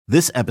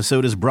This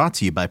episode is brought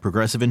to you by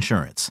Progressive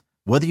Insurance.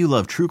 Whether you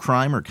love true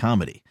crime or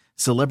comedy,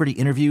 celebrity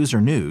interviews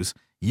or news,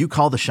 you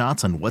call the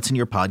shots on what's in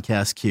your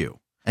podcast queue.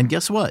 And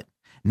guess what?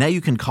 Now you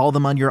can call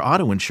them on your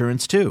auto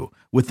insurance too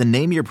with the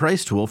Name Your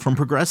Price tool from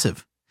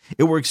Progressive.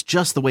 It works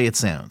just the way it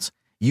sounds.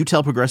 You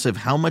tell Progressive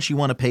how much you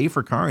want to pay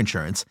for car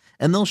insurance,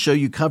 and they'll show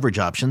you coverage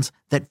options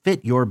that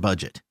fit your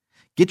budget.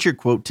 Get your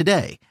quote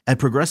today at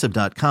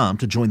Progressive.com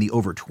to join the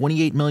over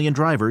 28 million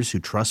drivers who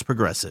trust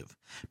Progressive.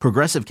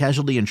 Progressive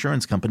Casualty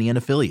Insurance Company and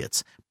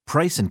Affiliates.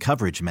 Price and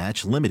coverage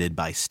match limited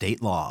by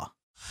state law.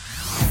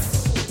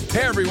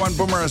 Hey everyone,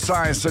 Boomer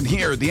Esiason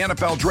here. The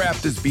NFL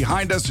Draft is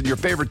behind us and your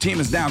favorite team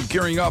is now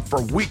gearing up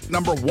for week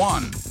number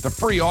 1. The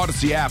free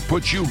Odyssey app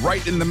puts you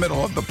right in the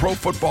middle of the pro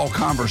football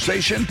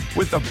conversation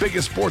with the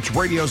biggest sports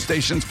radio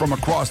stations from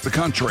across the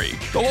country.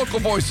 The local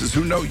voices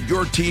who know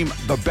your team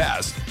the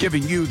best,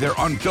 giving you their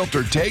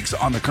unfiltered takes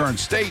on the current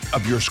state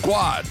of your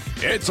squad.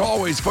 It's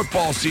always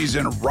football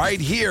season right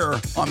here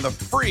on the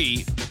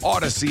free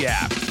Odyssey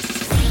app.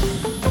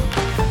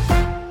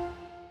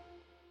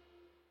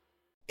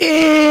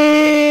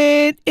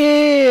 It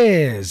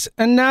is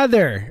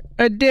another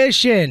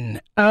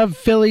edition of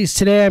Phillies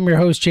Today. I'm your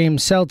host,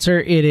 James Seltzer.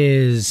 It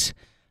is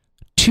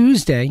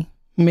Tuesday,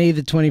 May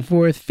the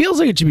 24th. Feels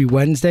like it should be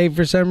Wednesday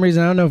for some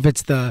reason. I don't know if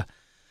it's the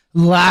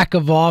lack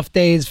of off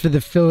days for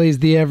the Phillies,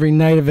 the every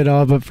night of it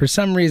all, but for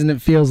some reason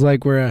it feels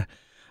like we're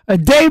a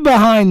day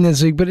behind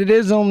this week, but it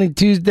is only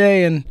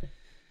Tuesday, and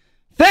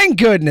thank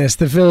goodness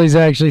the Phillies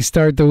actually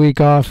start the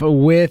week off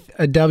with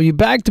a W.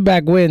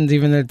 Back-to-back wins,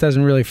 even though it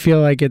doesn't really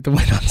feel like it. The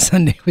win on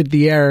Sunday with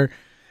the error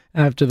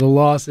after the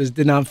losses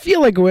did not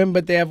feel like a win,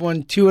 but they have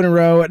won 2 in a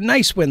row. A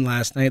nice win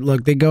last night.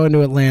 Look, they go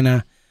into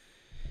Atlanta,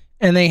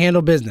 and they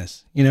handle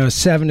business. You know, a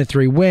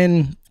 7-3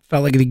 win.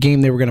 Felt like the game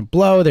they were going to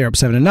blow. They were up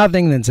 7-0,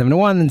 then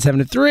 7-1, then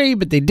 7-3,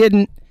 but they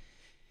didn't.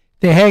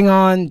 They hang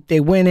on. They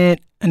win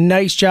it. A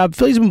nice job.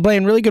 Phillies have been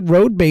playing really good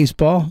road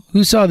baseball.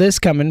 Who saw this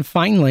coming?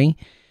 Finally.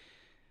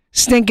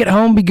 Stink at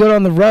home, be good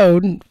on the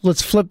road.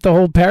 Let's flip the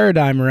whole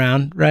paradigm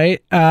around,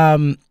 right?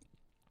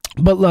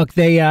 But look,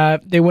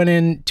 they went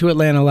into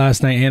Atlanta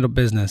last night, handled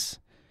business.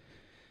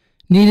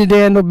 Needed to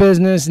handle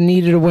business,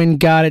 needed to win,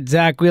 got it.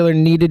 Zach Wheeler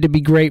needed to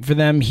be great for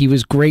them. He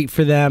was great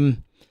for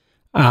them.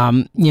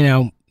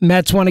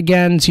 Mets won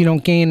again, so you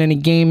don't gain any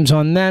games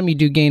on them. You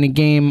do gain a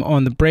game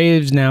on the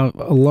Braves. Now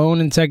alone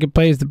in second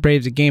place, the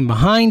Braves a game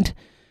behind.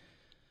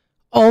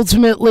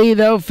 Ultimately,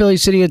 though, Philly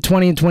City at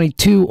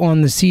 20-22 on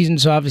the season,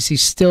 so obviously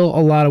still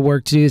a lot of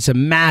work to do. It's a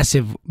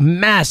massive,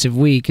 massive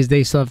week because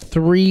they still have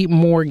 3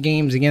 more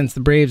games against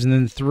the Braves and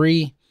then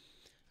 3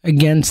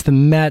 against the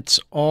Mets,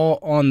 all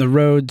on the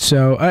road.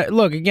 So,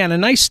 look, again, a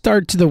nice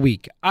start to the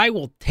week. I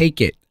will take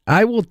it.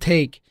 I will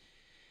take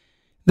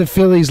the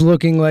Phillies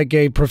looking like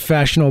a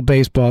professional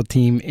baseball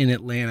team in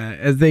Atlanta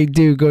as they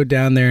do go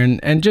down there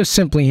and just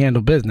simply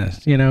handle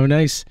business. You know,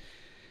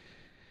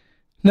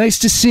 Nice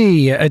to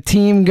see a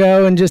team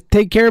go and just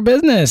take care of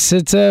business.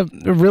 It's a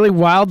really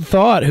wild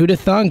thought. Who'd have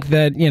thunk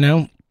that,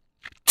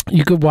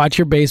 you could watch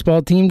your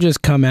baseball team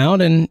just come out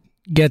and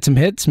get some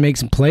hits, make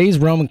some plays.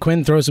 Roman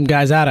Quinn throws some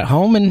guys out at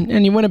home,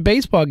 and you win a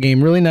baseball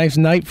game. Really nice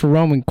night for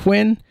Roman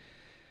Quinn.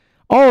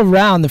 All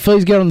around, the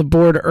Phillies get on the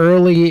board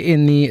early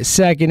in the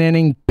second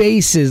inning.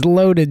 Bases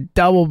loaded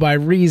double by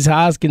Rhys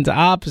Hoskins,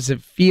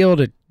 opposite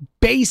field. A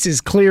bases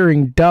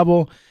clearing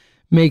double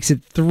makes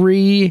it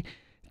 3-0.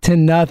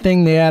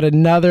 They had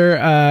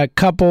another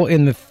couple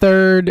in the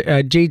third.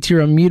 JT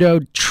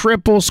Realmuto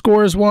triple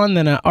scores one,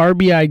 then an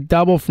RBI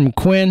double from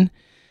Quinn.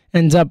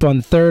 Ends up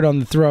on third on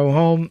the throw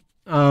home.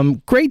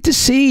 Great to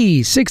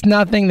see.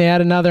 6-0. They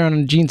had another on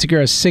a Gene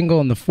Segura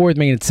single in the fourth,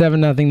 making it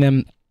 7-0.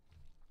 Then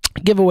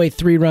give away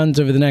 3 runs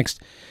over the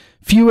next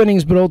few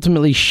innings, but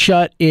ultimately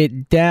shut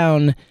it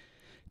down.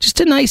 Just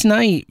a nice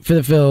night for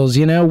the Phils,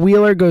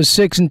 Wheeler goes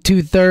 6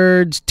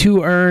 2/3,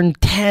 2 earned,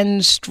 10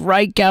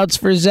 strikeouts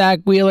for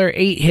Zach Wheeler,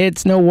 8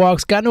 hits, no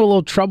walks. Got into a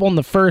little trouble in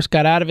the first,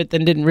 got out of it,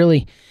 then didn't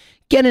really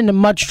get into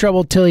much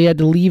trouble till he had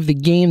to leave the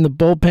game. The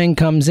bullpen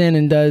comes in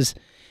and does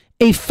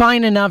a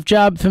fine enough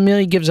job.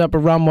 Familia gives up a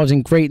run,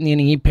 wasn't great in the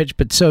inning he pitched,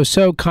 but so.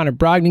 Connor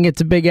Brogdon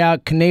gets a big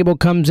out. Knebel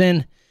comes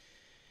in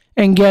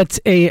and gets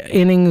a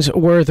inning's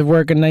worth of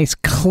work. A nice,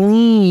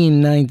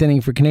 clean 9th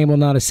inning for Knebel.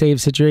 Not a save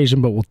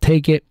situation, but we'll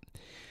take it.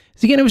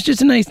 So again, it was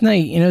just a nice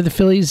night. The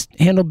Phillies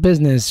handled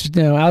business.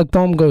 Alec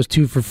Bohm goes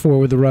 2 for 4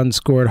 with a run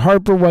scored.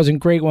 Harper wasn't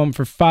great, 1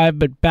 for 5,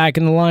 but back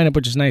in the lineup,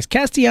 which is nice.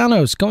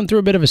 Castellanos going through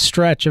a bit of a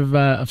stretch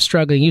of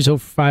struggling. He was 0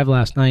 for 5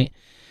 last night.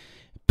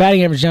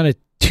 Batting average down to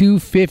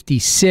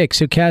 .256.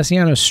 So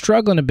Castellanos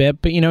struggling a bit,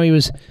 but he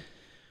was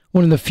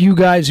one of the few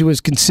guys who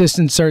was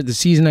consistent to start the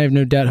season. I have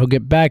no doubt he'll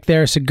get back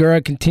there. Segura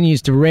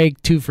continues to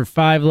rake, 2 for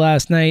 5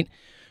 last night.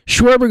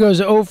 Schwarber goes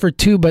 0 for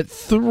 2, but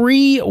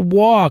 3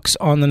 walks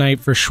on the night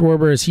for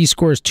Schwarber as he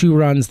scores 2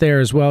 runs there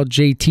as well.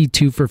 JT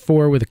 2 for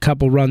 4 with a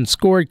couple runs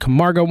scored.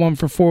 Camargo 1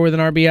 for 4 with an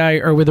RBI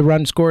or with a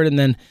run scored, and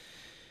then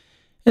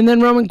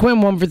Roman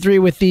Quinn 1 for 3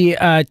 with the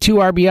 2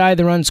 RBI,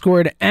 the run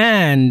scored,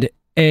 and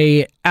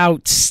a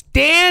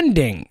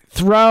outstanding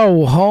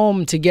throw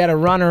home to get a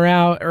runner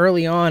out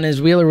early on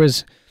as Wheeler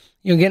was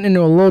getting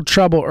into a little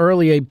trouble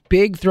early, a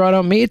big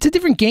throwdown. It's a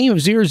different game of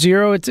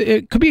 0-0.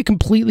 It could be a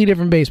completely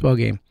different baseball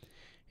game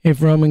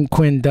if Roman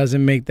Quinn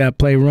doesn't make that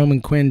play.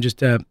 Roman Quinn,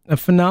 just a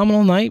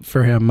phenomenal night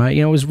for him.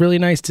 It was really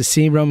nice to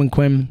see Roman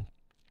Quinn.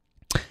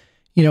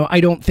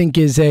 I don't think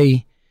is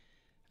a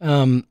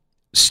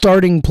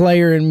starting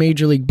player in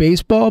Major League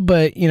Baseball,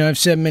 but, I've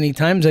said many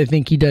times, I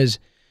think he does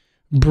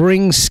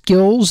bring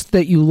skills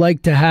that you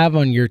like to have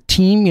on your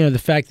team. The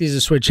fact that he's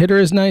a switch hitter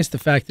is nice. The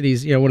fact that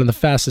he's, one of the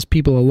fastest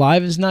people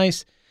alive is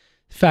nice.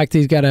 The fact that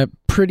he's got a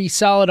pretty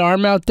solid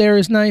arm out there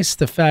is nice.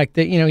 The fact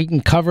that, he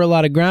can cover a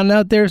lot of ground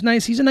out there is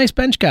nice. He's a nice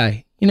bench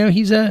guy.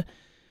 He's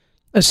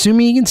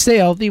assuming he can stay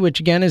healthy, which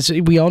again is,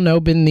 we all know,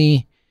 been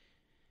the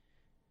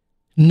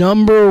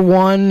number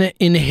one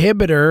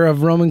inhibitor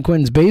of Roman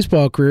Quinn's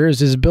baseball career is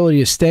his ability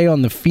to stay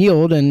on the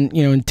field. And,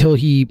 until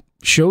he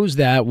shows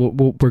that,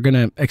 we're going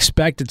to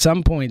expect at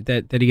some point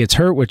that he gets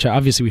hurt, which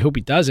obviously we hope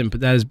he doesn't, but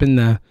that has been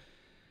the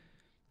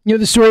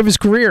story of his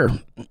career.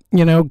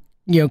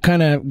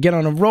 Kind of get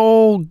on a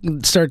roll,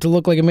 start to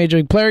look like a major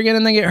league player again,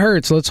 and then get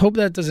hurt. So let's hope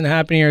that doesn't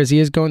happen here, as he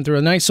is going through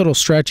a nice little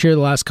stretch here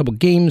the last couple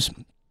games.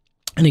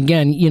 And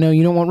again, you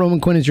don't want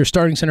Roman Quinn as your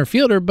starting center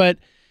fielder, but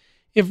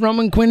if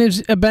Roman Quinn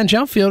is a bench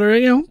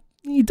outfielder,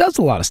 he does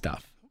a lot of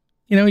stuff.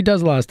 He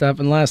does a lot of stuff.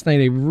 And last night,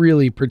 a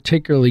really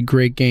particularly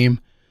great game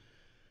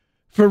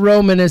for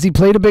Roman as he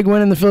played a big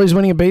win in the Phillies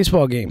winning a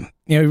baseball game.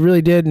 He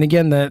really did. And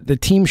again, the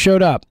team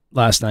showed up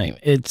last night.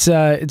 It's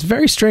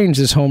very strange,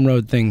 this home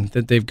road thing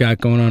that they've got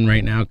going on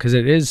right now, because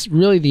it is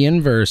really the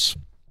inverse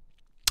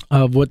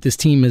of what this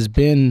team has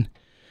been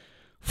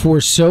for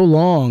so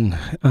long.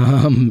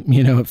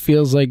 It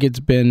feels like it's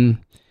been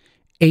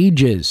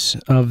ages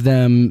of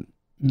them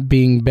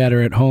being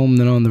better at home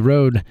than on the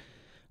road.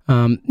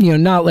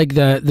 Not like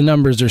the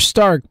numbers are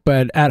stark,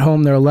 but at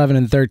home they're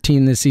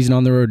 11-13 this season,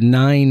 on the road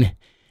 9-9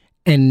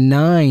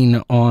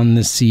 on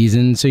the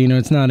season. So,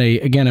 it's not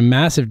a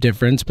massive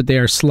difference, but they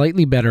are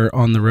slightly better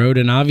on the road.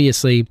 And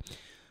obviously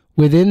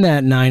within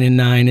that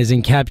 9-9 is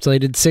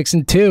encapsulated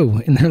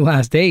 6-2 in their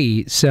last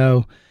 8.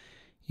 So,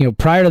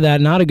 prior to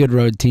that, not a good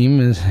road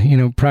team.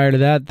 Prior to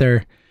that,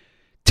 they're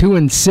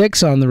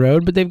 2-6 on the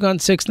road, but they've gone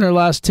 6 in their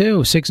last 2,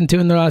 6-2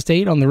 in their last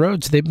 8 on the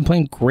road. So they've been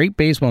playing great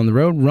baseball on the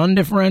road. Run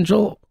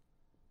differential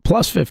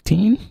plus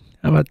 15.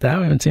 How about that?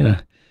 We haven't seen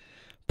a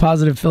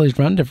positive Phillies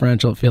run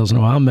differential, it feels, in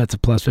a while. Mets a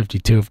plus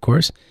 52, of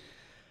course.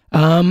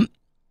 But,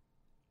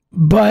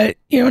 a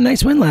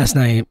nice win last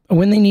night, a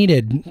win they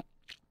needed.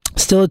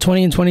 Still at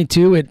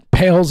 20-22. It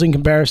pales in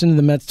comparison to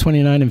the Mets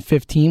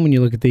 29-15 when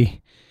you look at the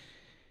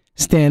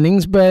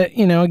standings. But,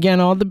 again,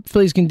 all the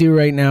Phillies can do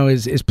right now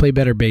is play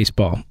better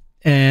baseball.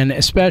 And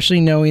especially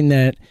knowing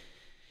that,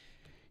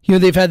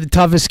 they've had the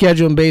toughest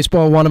schedule in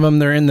baseball. One of them,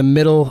 they're in the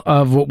middle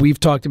of what we've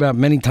talked about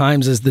many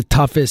times as the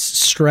toughest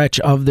stretch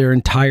of their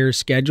entire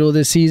schedule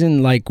this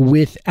season. Like,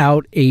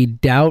 without a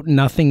doubt,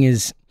 nothing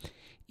is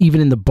even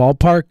in the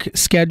ballpark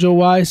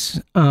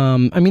schedule-wise. They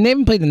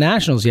haven't played the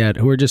Nationals yet,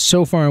 who are just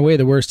so far away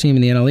the worst team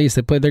in the NL East.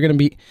 They'll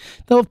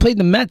have played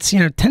the Mets,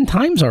 10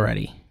 times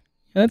already.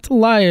 That's a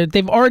lie.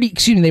 They've already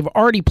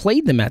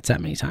played the Mets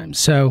that many times.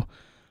 So,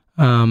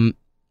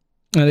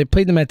 they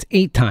played the Mets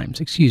 8 times,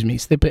 So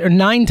they played, or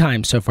 9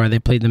 times so far they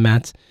played the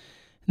Mets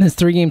in this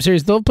 3-game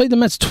series. They'll play the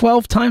Mets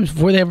 12 times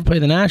before they ever play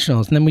the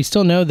Nationals. And then we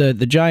still know the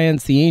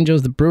Giants, the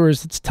Angels, the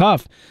Brewers, it's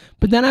tough.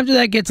 But then after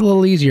that, it gets a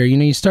little easier.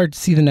 You start to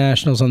see the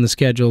Nationals on the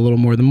schedule a little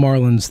more. The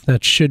Marlins,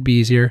 that should be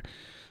easier.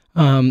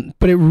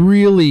 But it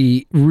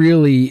really,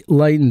 really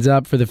lightens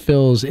up for the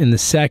Phils in the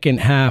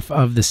second half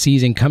of the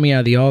season. Coming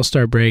out of the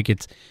All-Star break,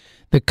 it's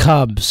the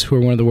Cubs, who are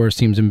one of the worst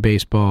teams in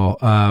baseball.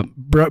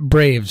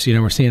 Braves,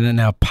 we're seeing that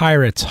now.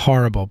 Pirates,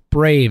 horrible.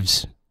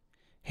 Braves,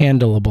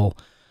 handleable.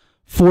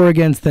 4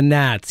 against the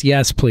Nats,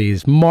 yes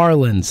please.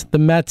 Marlins, the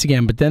Mets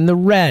again, but then the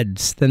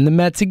Reds, then the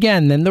Mets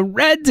again, then the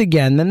Reds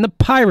again, then the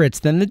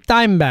Pirates, then the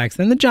Diamondbacks,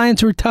 then the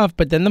Giants, who are tough,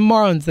 but then the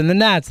Marlins, then the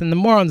Nats, then the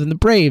Marlins, and the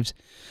Braves.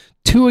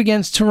 2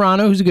 against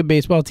Toronto, who's a good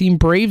baseball team.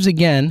 Braves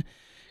again.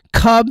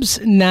 Cubs,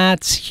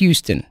 Nats,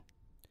 Houston.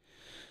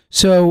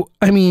 So,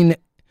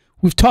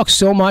 we've talked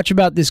so much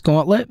about this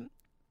gauntlet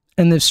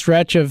and this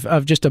stretch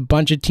of just a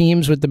bunch of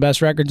teams with the best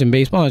records in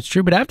baseball. It's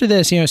true. But after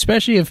this,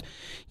 especially if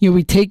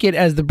we take it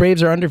as the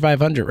Braves are under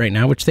 500 right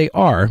now, which they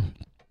are,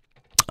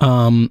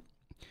 you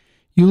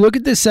look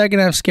at this second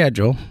half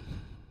schedule,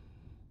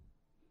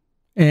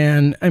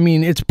 and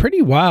it's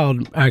pretty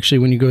wild actually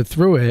when you go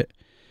through it.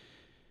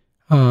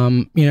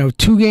 2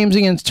 games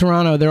against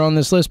Toronto, they're on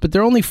this list, but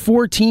there are only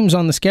 4 teams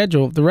on the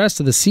schedule the rest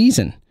of the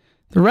season.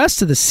 The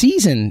rest of the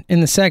season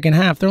in the second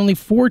half, there are only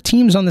 4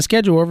 teams on the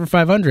schedule over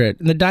 500.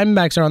 And the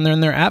Diamondbacks are on there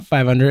and they're at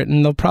 500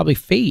 and they'll probably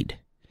fade.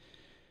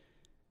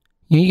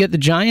 You get the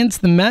Giants,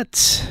 the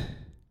Mets,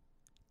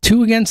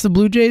 2 against the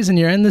Blue Jays, and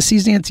you're in the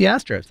season against the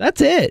Astros.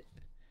 That's it.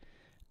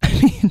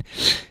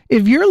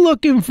 If you're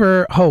looking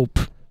for hope,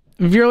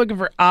 if you're looking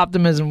for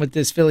optimism with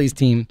this Phillies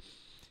team,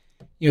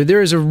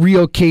 there is a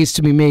real case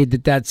to be made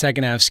that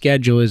second half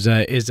schedule is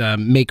a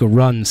make a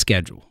run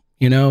schedule.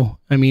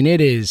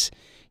 It is.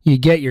 You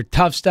get your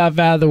tough stuff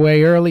out of the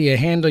way early. You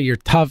handle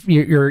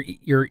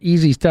your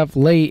easy stuff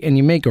late, and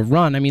you make a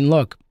run. I mean,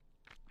 look,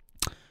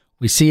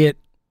 we see it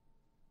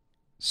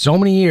so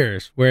many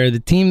years where the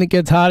team that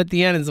gets hot at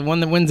the end is the one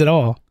that wins it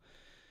all.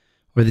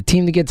 Where the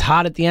team that gets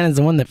hot at the end is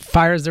the one that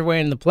fires their way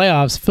into the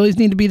playoffs. The Phillies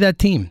need to be that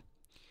team.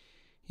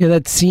 Yeah,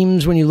 that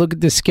seems, when you look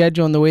at the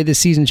schedule and the way this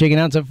season's shaking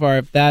out so far,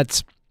 if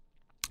that's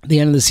the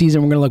end of the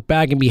season, we're going to look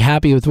back and be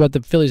happy with what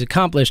the Phillies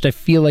accomplished. I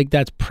feel like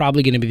that's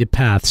probably going to be the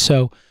path.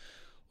 So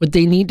what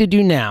they need to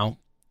do now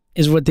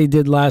is what they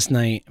did last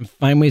night and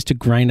find ways to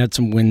grind out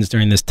some wins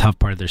during this tough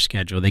part of their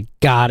schedule. They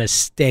got to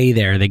stay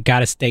there. They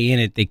got to stay in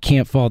it. They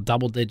can't fall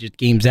double-digit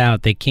games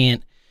out. They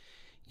can't,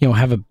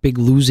 have a big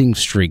losing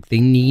streak. They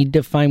need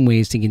to find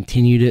ways to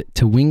continue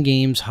to win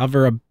games,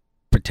 hover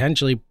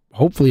potentially,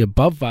 hopefully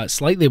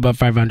slightly above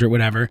 500,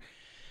 whatever,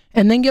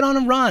 and then get on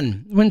a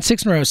run. Win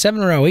 6 in a row,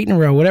 7 in a row, 8 in a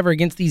row, whatever,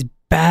 against these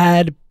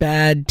bad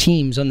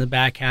teams on the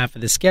back half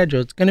of the schedule.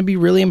 It's going to be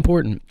really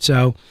important.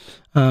 So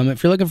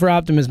if you're looking for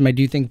optimism, I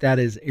do think that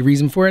is a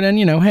reason for it. And,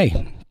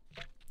 hey,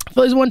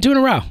 Phillies won 2 in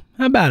a row.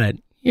 How about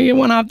it? You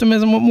want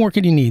optimism? What more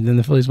could you need than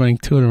the Phillies winning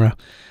 2 in a row?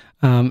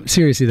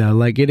 Seriously, though,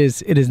 it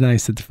is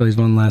nice that the Phillies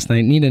won last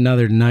night. Need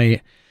another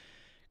tonight.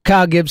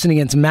 Kyle Gibson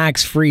against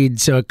Max Fried,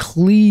 so a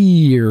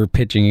clear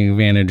pitching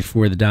advantage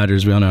for the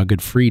Dodgers. We all know how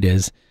good Fried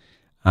is.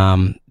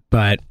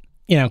 But,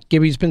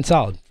 Gibby's been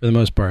solid for the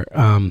most part.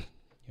 For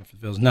the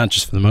Phillies, not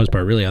just for the most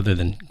part, really, other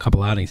than a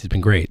couple outings, he's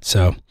been great.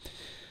 So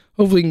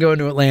hopefully we can go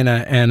into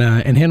Atlanta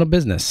and handle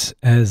business,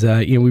 as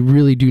we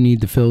really do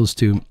need the Phils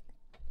to,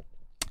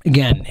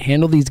 again,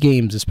 handle these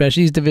games,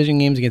 especially these division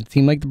games against a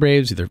team like the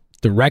Braves, who they're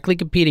directly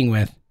competing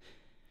with.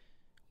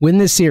 Win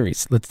this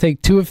series. Let's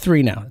take 2 of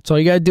 3 now. That's all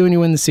you got to do when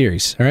you win the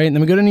series. All right? And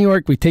then we go to New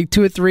York. We take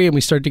 2 of 3, and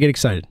we start to get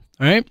excited.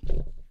 All right?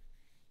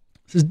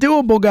 This is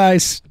doable,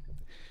 guys.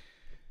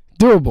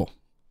 Doable.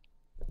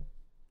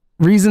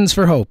 Reasons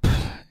for hope.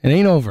 It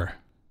ain't over.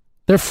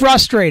 They're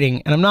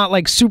frustrating, and I'm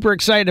not, super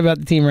excited about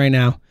the team right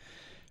now.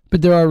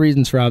 But there are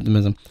reasons for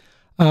optimism.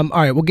 All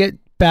right, we'll get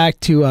back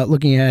to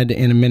looking ahead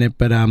in a minute.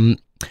 But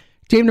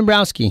Dave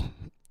Dombrowski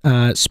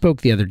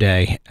spoke the other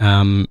day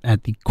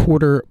at the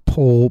quarter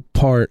pole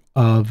part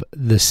of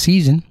the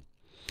season.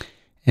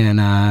 And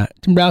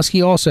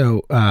Dombrowski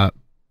also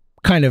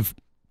kind of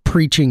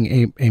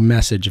preaching a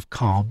message of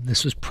calm.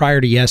 This was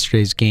prior to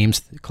yesterday's games.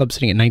 The club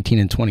sitting at 19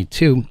 and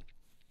 22.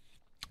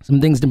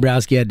 Some things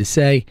Dombrowski had to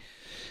say.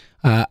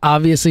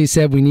 Obviously, he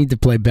said we need to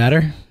play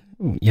better.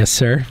 Yes,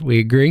 sir. We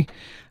agree.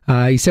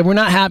 He said we're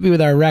not happy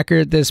with our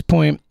record at this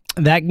point.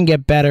 That can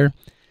get better.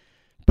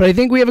 But I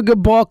think we have a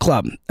good ball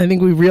club. I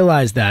think we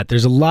realize that.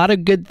 There's a lot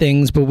of good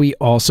things, but we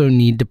also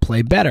need to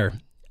play better.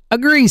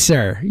 Agree,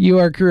 sir. You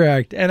are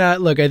correct.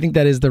 And look, I think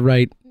that is the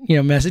right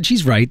message.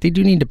 He's right. They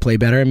do need to play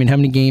better. I mean, how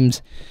many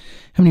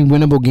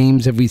winnable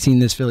games have we seen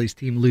this Phillies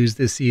team lose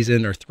this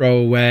season, or throw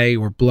away,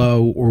 or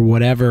blow, or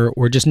whatever,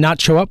 or just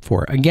not show up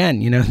for? Again,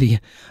 the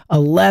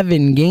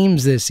 11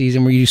 games this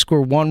season where you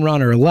score 1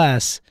 run or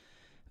less,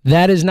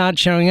 that is not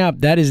showing up.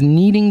 That is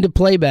needing to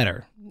play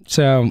better.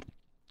 So,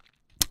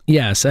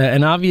 yes,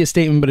 an obvious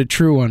statement, but a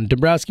true one.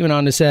 Dombrowski went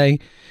on to say,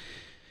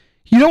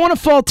 you don't want to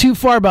fall too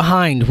far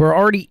behind. We're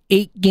already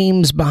 8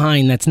 games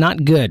behind. That's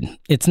not good.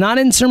 It's not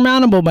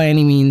insurmountable by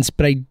any means,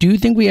 but I do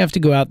think we have to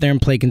go out there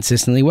and play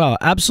consistently well.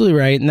 Absolutely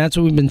right, and that's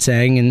what we've been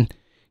saying. And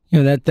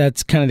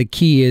that's kind of the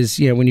key is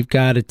when you've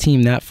got a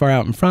team that far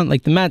out in front,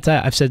 like the Mets.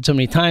 I've said so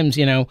many times,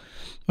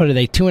 what are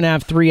they,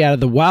 2.5, 3 out of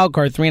the wild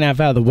card, 3.5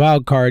 out of the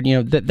wild card.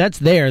 That's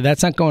there.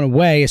 That's not going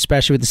away,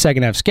 especially with the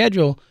second half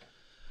schedule.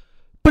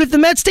 But if the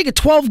Mets take a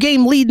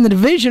 12-game lead in the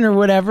division or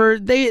whatever,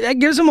 that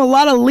gives them a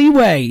lot of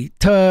leeway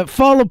to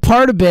fall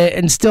apart a bit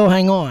and still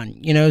hang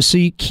on. So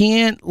you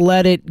can't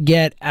let it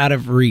get out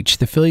of reach.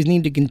 The Phillies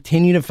need to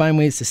continue to find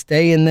ways to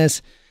stay in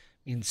this.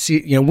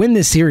 Win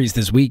this series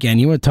this weekend.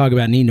 You want to talk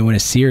about needing to win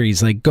a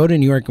series? Go to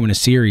New York and win a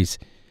series.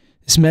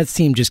 This Mets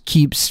team just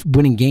keeps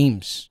winning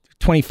games,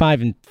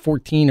 25 and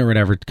 14 or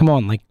whatever. Come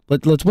on,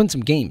 let's win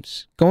some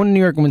games. Going to New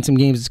York and win some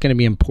games is going to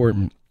be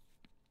important.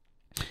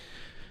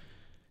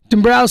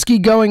 Dombrowski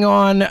going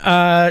on,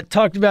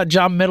 talked about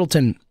John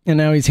Middleton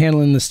and how he's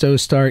handling the Stowe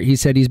start. He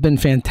said he's been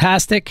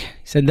fantastic. He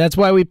said that's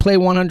why we play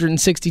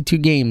 162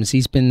 games.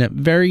 He's been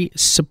very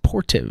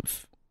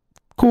supportive.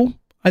 Cool.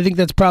 I think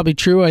that's probably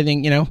true. I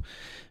think,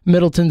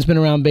 Middleton's been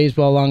around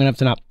baseball long enough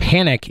to not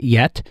panic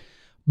yet.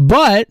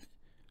 But,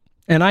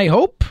 and I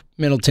hope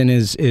Middleton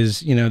is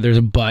there's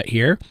a but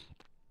here,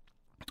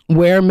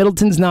 where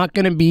Middleton's not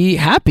going to be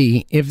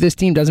happy if this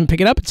team doesn't pick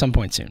it up at some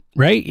point soon,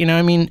 right?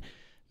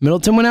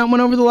 Middleton went out and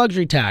went over the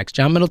luxury tax.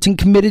 John Middleton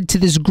committed to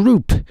this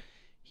group.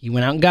 He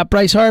went out and got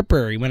Bryce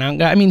Harper. He went out and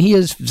got, he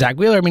has Zach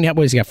Wheeler.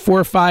 He's got 4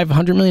 or 5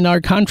 $100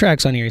 million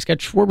contracts on here. He's got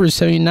Schwarber's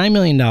 $79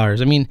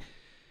 million.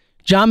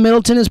 John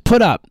Middleton has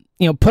put up,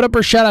 put up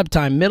or shut up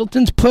time.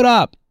 Middleton's put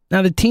up.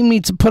 Now the team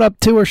needs to put up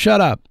too or shut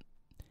up.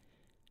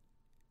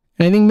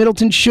 And I think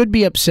Middleton should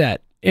be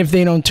upset if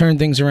they don't turn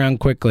things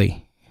around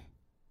quickly.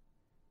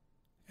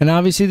 And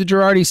obviously the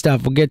Girardi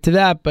stuff, we'll get to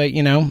that. But,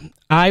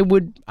 I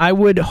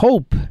would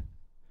hope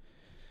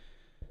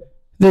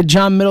that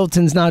John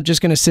Middleton's not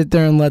just going to sit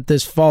there and let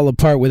this fall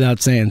apart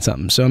without saying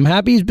something. So I'm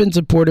happy he's been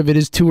supportive. It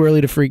is too early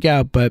to freak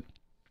out, but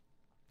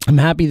I'm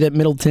happy that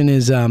Middleton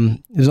is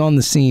on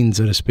the scene,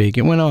 so to speak.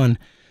 It went on.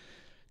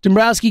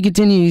 Dombrowski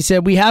continued. He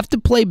said, "We have to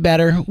play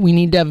better. We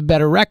need to have a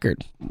better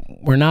record.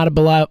 We're not a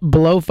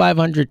below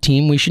 500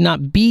 team. We should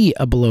not be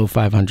a below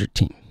 500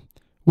 team.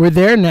 We're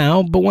there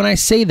now, but when I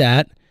say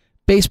that,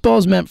 baseball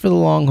is meant for the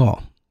long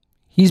haul.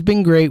 He's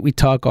been great. We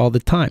talk all the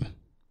time."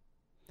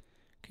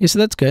 Okay, so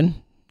that's good.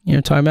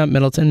 Talking about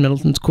Middleton.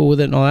 Middleton's cool with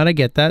it and all that. I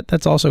get that.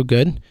 That's also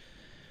good.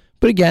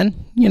 But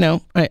again,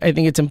 I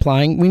think it's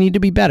implying we need to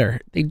be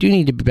better. They do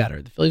need to be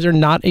better. The Phillies are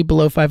not a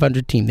below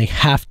 500 team. They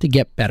have to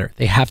get better.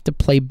 They have to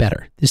play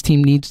better. This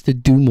team needs to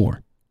do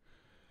more.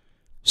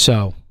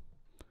 So,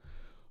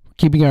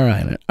 keeping our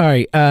eye on it. All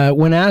right,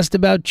 when asked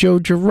about Joe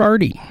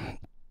Girardi,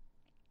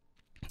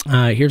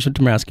 here's what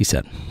Dombrowski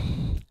said.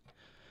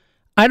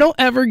 "I don't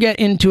ever get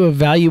into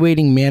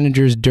evaluating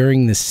managers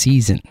during the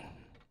season,"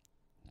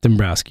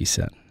 Dombrowski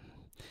said.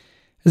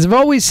 "As I've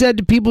always said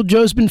to people,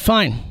 Joe's been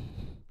fine.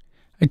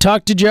 I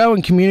talk to Joe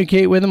and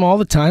communicate with him all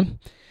the time.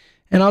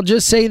 And I'll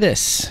just say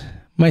this.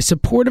 My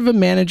support of a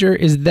manager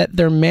is that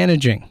they're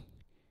managing.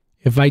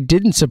 If I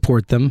didn't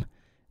support them,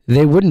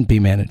 they wouldn't be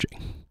managing."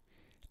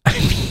 I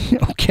mean,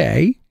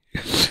 okay.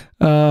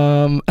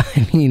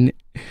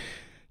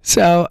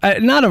 So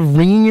not a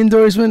ringing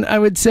endorsement, I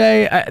would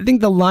say. I think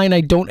the line,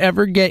 "I don't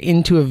ever get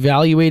into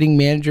evaluating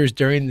managers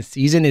during the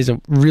season," is a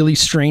really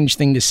strange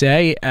thing to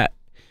say.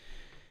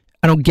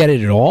 I don't get it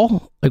at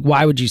all. Like,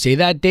 why would you say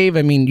that, Dave?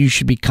 I mean, you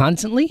should be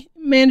constantly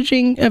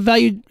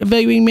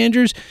evaluating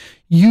managers.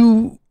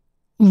 You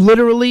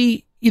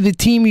literally, the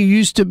team you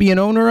used to be an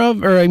owner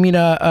of,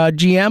 a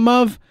GM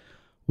of,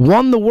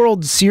 won the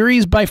World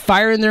Series by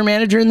firing their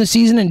manager in the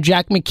season and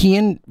Jack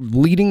McKeon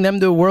leading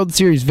them to a World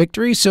Series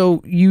victory.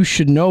 So you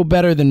should know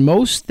better than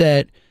most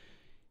that,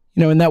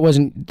 and that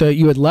wasn't that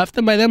you had left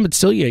them by them, but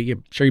still,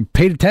 you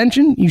paid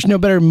attention. You should know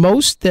better than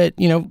most that,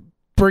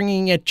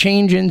 bringing a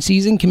change in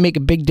season can make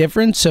a big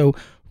difference. So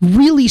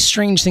really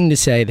strange thing to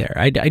say there.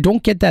 I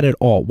don't get that at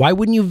all. Why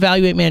wouldn't you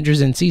evaluate managers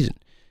in season?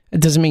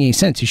 It doesn't make any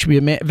sense. You should be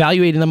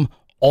evaluating them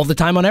all the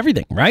time on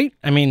everything, right?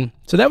 I mean,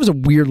 so that was a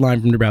weird line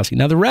from Dombrowski.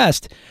 Now the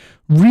rest,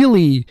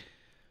 really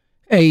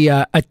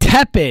a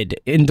tepid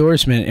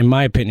endorsement, in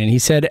my opinion. He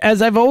said,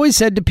 "As I've always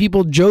said to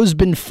people, Joe's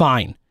been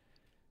fine."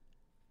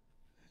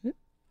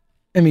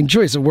 I mean,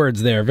 choice of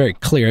words there, very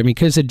clear. I mean,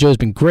 because he said Joe's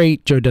been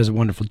great, Joe does a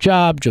wonderful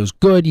job, Joe's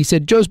good. He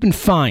said Joe's been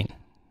fine.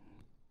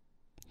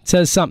 It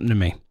says something to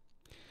me.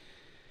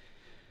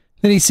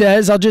 Then he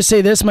says, "I'll just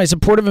say this, my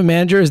support of a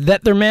manager is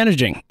that they're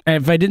managing.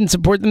 If I didn't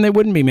support them, they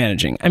wouldn't be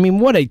managing." I mean,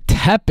 what a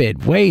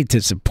tepid way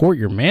to support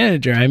your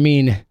manager. I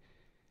mean,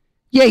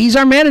 yeah, he's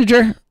our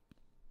manager.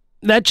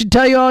 That should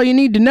tell you all you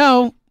need to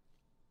know.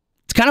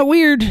 It's kind of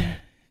weird.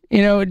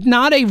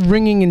 Not a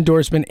ringing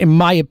endorsement, in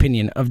my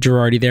opinion, of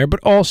Girardi there, but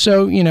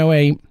also,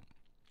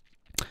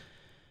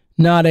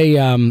 not a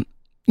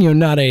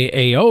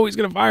oh, he's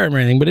going to fire him or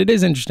anything, but it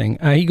is interesting.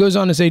 He goes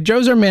on to say,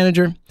 "Joe's our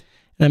manager, and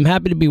I'm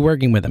happy to be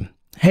working with him.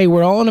 Hey,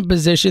 we're all in a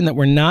position that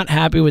we're not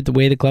happy with the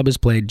way the club has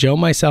played. Joe,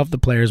 myself, the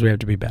players, we have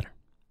to be better."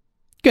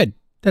 Good.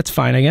 That's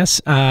fine, I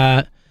guess.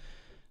 I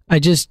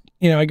just,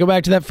 I go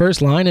back to that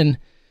first line and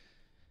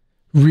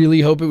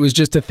really hope it was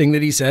just a thing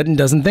that he said and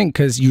doesn't think,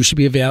 because you should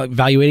be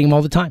evaluating him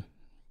all the time.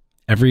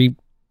 Every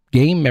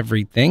game,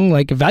 everything,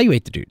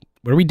 evaluate the dude.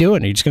 What are we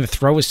doing? Are you just going to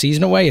throw a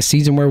season away? A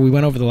season where we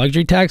went over the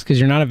luxury tax because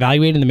you're not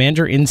evaluating the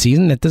manager in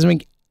season? That doesn't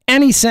make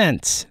any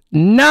sense.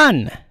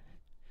 None.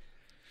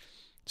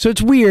 So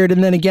it's weird.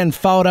 And then again,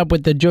 followed up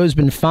with the Joe's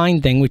been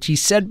fine thing, which he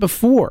said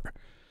before.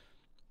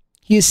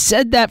 He has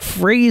said that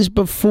phrase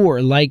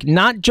before,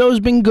 not Joe's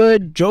been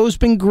good, Joe's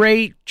been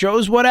great,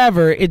 Joe's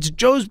whatever. It's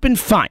Joe's been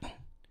fine.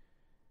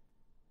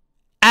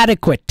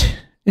 Adequate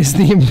is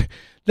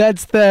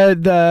that's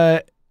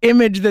the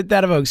image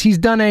that evokes. He's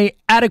done a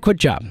adequate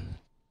job.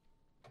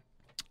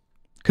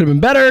 Could have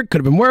been better, could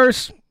have been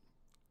worse.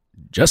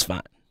 Just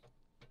fine.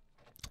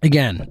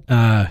 Again,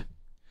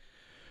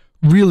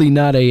 really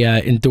not a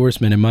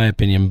endorsement in my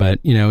opinion, but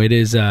it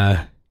is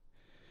I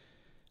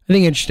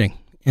think interesting.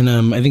 And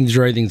I think the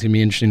Girardi thing's going to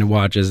be interesting to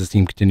watch as this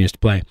team continues to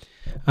play.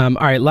 All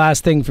right,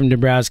 last thing from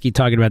Dombrowski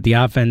talking about the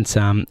offense.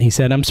 He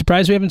said, "I'm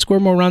surprised we haven't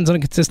scored more runs on a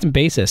consistent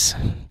basis,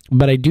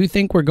 but I do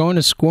think we're going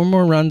to score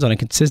more runs on a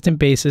consistent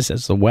basis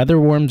as the weather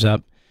warms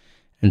up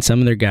and some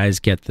of their guys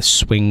get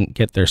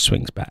their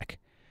swings back."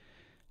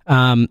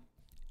 Tired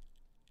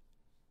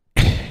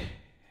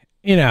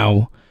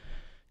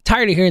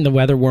of hearing the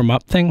weather warm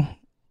up thing,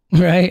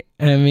 right?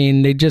 I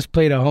mean, they just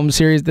played a home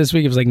series this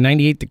week. It was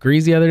 98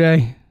 degrees the other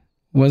day.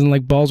 It wasn't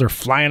like balls are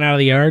flying out of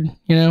the yard,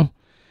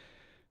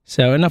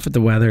 So enough with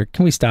the weather.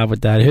 Can we stop with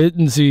that?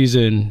 Hitting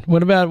season.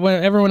 What about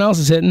when everyone else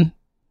is hitting,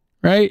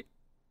 right?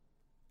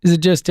 Is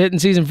it just hitting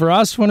season for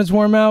us when it's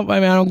warm out?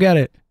 I mean, I don't get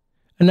it.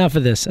 Enough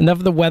of this. Enough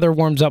of the weather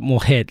warms up and we'll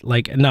hit.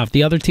 Enough.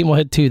 The other team will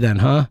hit too then,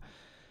 huh?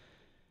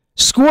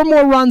 Score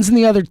more runs than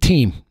the other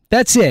team.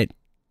 That's it.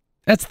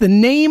 That's the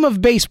name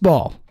of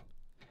baseball.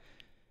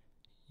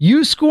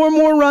 You score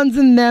more runs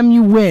than them,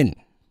 you win.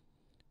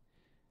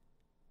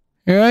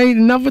 All right?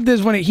 Enough with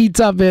this. When it heats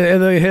up,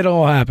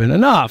 it'll happen.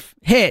 Enough.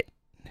 Hit.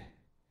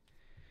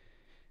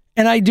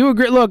 And I do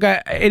agree. Look,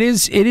 it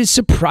is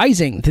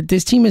surprising that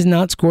this team has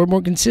not scored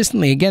more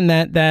consistently. Again,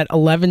 that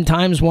 11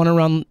 times one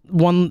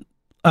run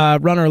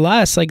or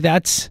less, like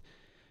that's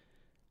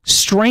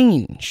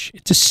strange.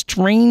 It's a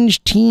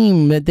strange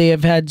team that they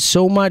have had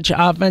so much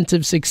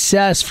offensive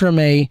success from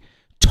a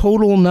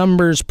total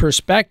numbers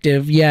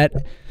perspective,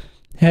 yet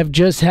have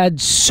just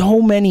had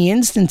so many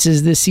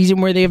instances this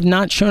season where they have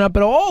not shown up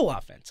at all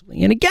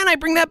offensively. And again, I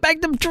bring that back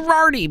to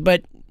Girardi,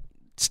 but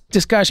it's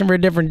discussion for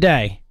a different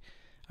day,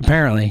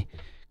 apparently.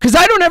 Because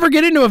I don't ever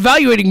get into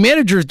evaluating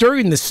managers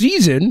during the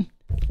season.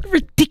 What a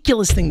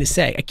ridiculous thing to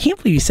say. I can't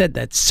believe he said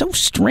that. It's so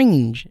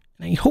strange.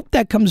 And I hope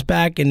that comes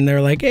back and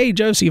they're like, hey,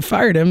 Josie, you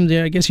fired him.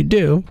 Yeah, I guess you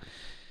do.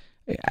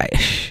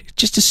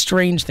 Just a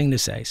strange thing to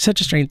say.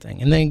 Such a strange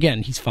thing. And then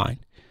again, he's fine.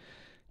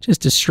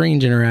 Just a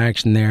strange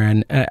interaction there.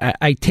 And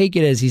I take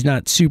it as he's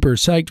not super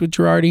psyched with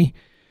Girardi,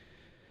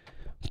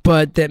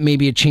 but that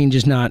maybe a change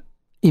is not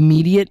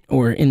immediate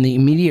or in the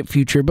immediate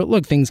future. But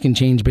look, things can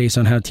change based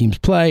on how teams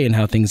play and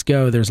how things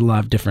go. There's a lot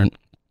of different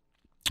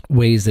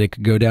ways that it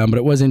could go down. But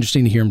it was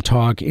interesting to hear him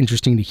talk,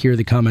 interesting to hear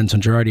the comments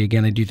on Girardi.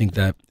 Again, I do think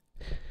that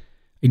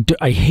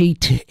I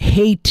hate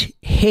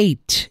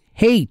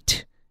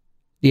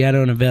the I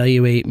don't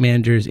evaluate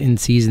managers in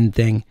season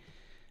thing.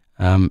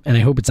 And I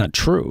hope it's not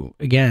true.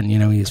 Again,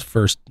 he's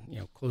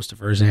close to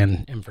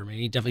first-hand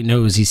information. He definitely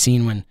knows. He's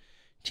seen when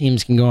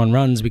teams can go on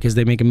runs because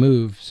they make a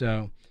move.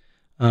 So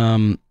it's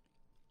going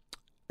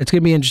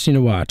to be interesting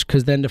to watch,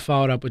 because then to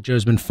follow it up with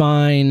Joe's been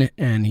fine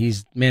and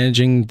he's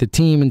managing the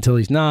team until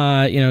he's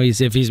not.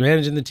 If he's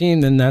managing the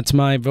team, then that's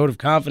my vote of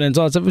confidence.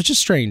 All that stuff. It was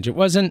just strange. It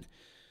wasn't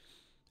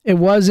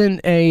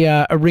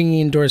a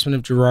ringing endorsement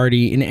of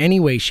Girardi in any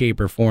way,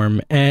 shape, or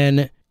form.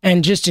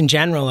 And just in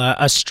general,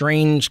 a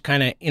strange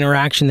kind of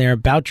interaction there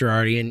about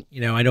Girardi. And,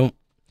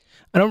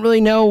 I don't really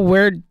know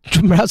where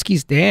Dombrowski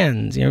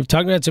stands. We've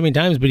talked about it so many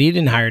times, but he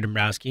didn't hire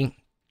Dombrowski.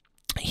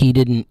 He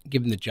didn't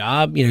give him the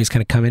job. He's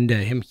kind of come into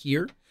him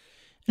here.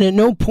 And at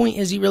no point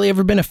has he really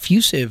ever been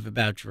effusive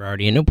about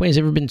Girardi. At no point has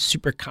he ever been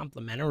super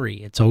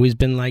complimentary. It's always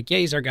been like, yeah,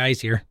 he's our guy.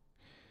 He's here.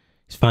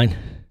 He's fine.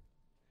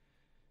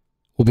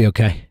 We'll be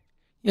okay.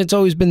 It's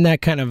always been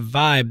that kind of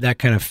vibe, that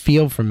kind of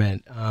feel from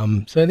it.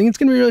 So I think it's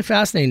going to be really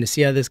fascinating to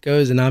see how this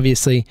goes. And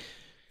obviously,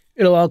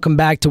 it'll all come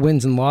back to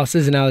wins and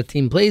losses and how the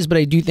team plays. But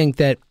I do think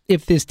that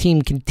if this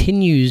team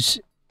continues,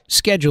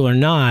 schedule or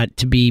not,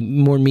 to be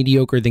more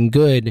mediocre than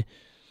good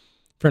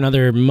for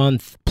another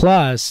month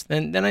plus,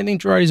 then I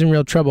think Girardi's in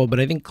real trouble. But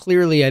I think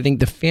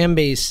the fan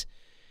base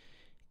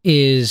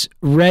is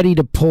ready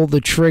to pull the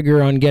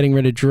trigger on getting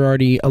rid of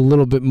Girardi a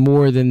little bit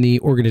more than the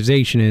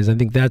organization is. I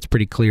think that's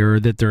pretty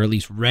clear, that they're at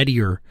least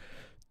readier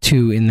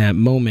to in that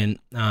moment.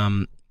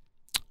 And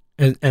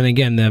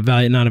again, the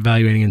not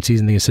evaluating in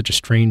season thing is such a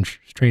strange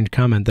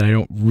comment that I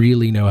don't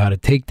really know how to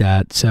take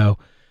that. So,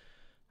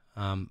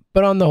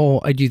 but on the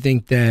whole, I do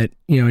think that,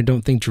 I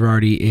don't think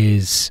Girardi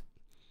is,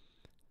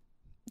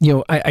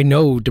 I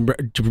know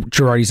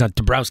Girardi's not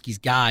Dombrowski's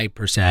guy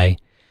per se.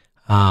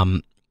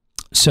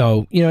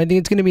 So, I think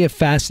it's going to be a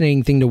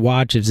fascinating thing to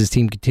watch as this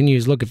team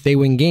continues. Look, if they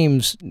win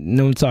games,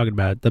 no one's talking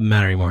about it. Doesn't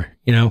matter anymore.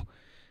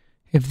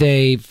 If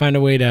they find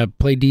a way to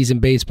play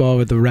decent baseball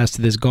with the rest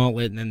of this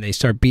gauntlet and then they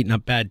start beating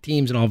up bad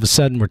teams and all of a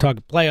sudden we're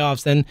talking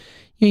playoffs, then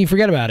you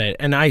forget about it.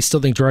 And I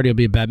still think Girardi will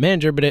be a bad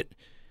manager, but it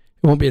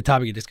won't be a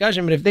topic of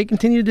discussion. But if they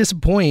continue to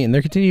disappoint and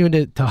they're continuing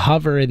to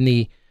hover in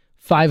the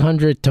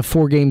 500 to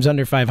 4 games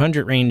under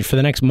 500 range for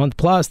the next month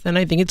plus, then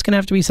I think it's going to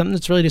have to be something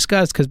that's really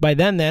discussed, because by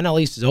then at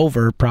least it's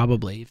over,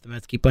 probably, if the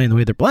Mets keep playing the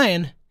way they're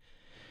playing.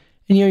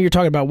 And, you're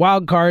talking about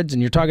wild cards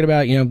and you're talking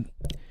about,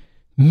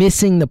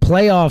 missing the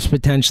playoffs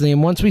potentially.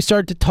 And once we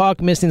start to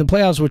talk missing the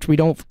playoffs, which we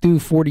don't do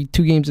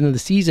 42 games into the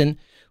season,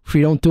 which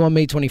we don't do on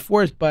May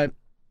 24th, but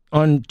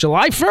on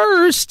July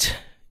 1st,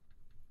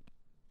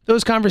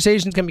 those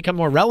conversations can become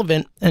more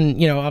relevant.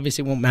 And,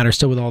 obviously it won't matter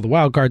still with all the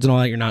wild cards and all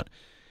that. You're not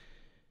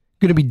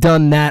going to be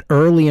done that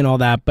early and all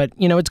that. But,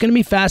 it's going to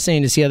be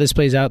fascinating to see how this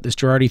plays out, this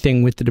Girardi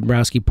thing with the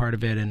Dombrowski part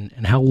of it,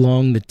 and how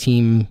long the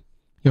team,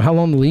 how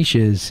long the leash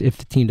is if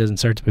the team doesn't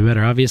start to play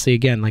better. Obviously,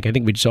 again, I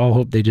think we just all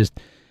hope they just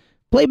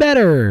play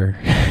better.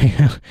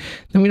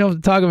 Then we don't have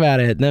to talk about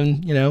it.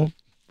 Then,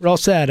 we're all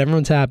sad.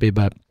 Everyone's happy,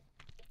 but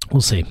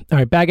we'll see. All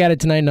right, back at it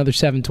tonight. Another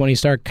 7:20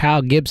 start.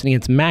 Kyle Gibson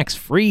against Max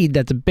Fried.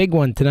 That's a big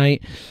one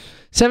tonight.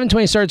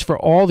 7:20 starts for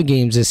all the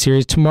games this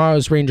series.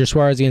 Tomorrow's Ranger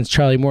Suarez against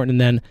Charlie Morton,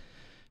 and then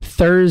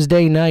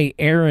Thursday night,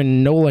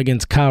 Aaron Nola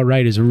against Kyle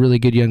Wright is a really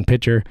good young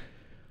pitcher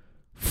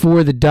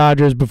for the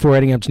Dodgers before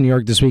heading up to New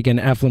York this weekend.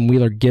 Eflin,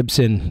 Wheeler,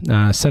 Gibson,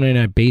 Sunday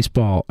Night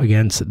Baseball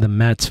against the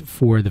Mets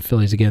for the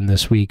Phillies again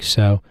this week.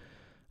 So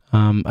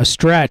a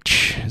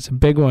stretch. It's a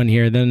big one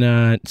here.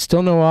 Then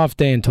still no off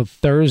day until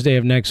Thursday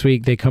of next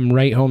week. They come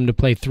right home to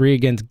play 3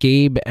 against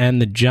Gabe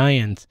and the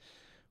Giants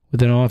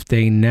with an off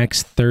day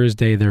next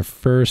Thursday. Their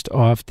first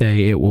off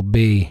day it will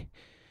be.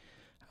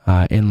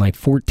 in like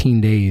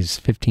 14 days,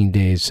 15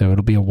 days. So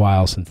it'll be a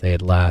while since they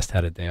had last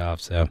had a day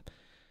off. So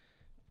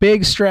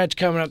big stretch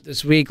coming up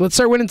this week. Let's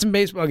start winning some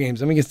baseball games.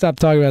 Then we can stop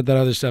talking about that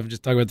other stuff and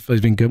just talk about the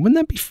Phillies being good. Wouldn't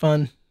that be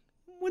fun?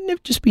 Wouldn't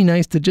it just be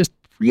nice to just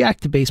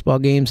react to baseball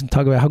games and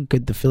talk about how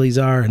good the Phillies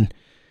are and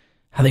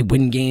how they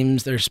win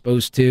games they're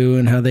supposed to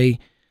and how they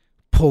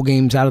pull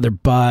games out of their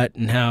butt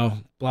and how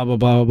blah, blah,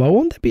 blah, blah, blah.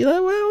 Won't that be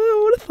like, well,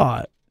 I would have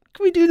thought.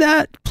 Can we do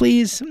that,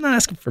 please? I'm not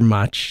asking for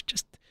much.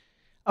 Just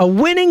a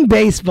winning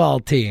baseball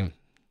team.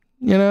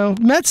 You know,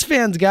 Mets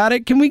fans got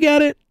it. Can we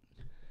get it?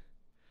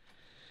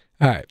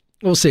 All right.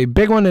 We'll see.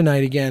 Big one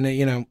tonight again.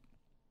 You know,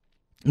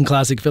 in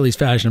classic Phillies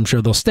fashion, I'm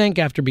sure they'll stink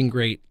after being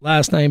great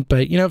last night.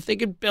 But, you know, if they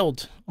could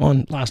build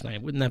on last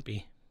night, wouldn't that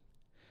be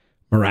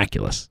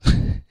miraculous?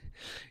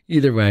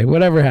 Either way,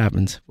 whatever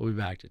happens, we'll be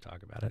back to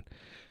talk about it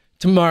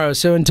tomorrow.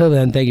 So until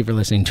then, thank you for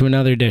listening to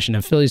another edition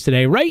of Phillies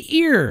Today right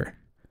here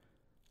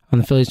on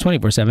the Phillies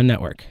 24/7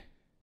 network.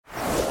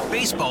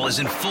 Baseball is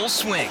in full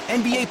swing.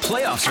 NBA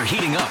playoffs are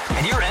heating up,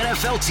 and your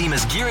NFL team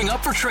is gearing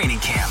up for training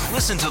camp.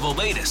 Listen to the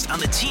latest on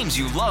the teams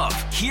you love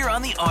here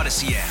on the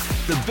Odyssey app.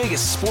 The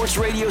biggest sports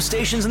radio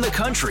stations in the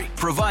country,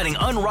 providing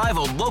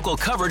unrivaled local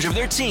coverage of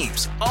their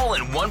teams, all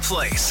in one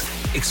place.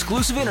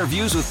 Exclusive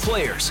interviews with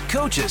players,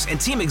 coaches,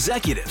 and team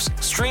executives,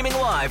 streaming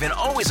live and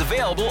always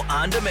available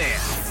on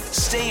demand.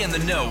 Stay in the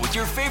know with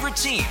your favorite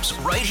teams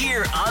right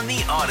here on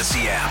the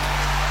Odyssey app.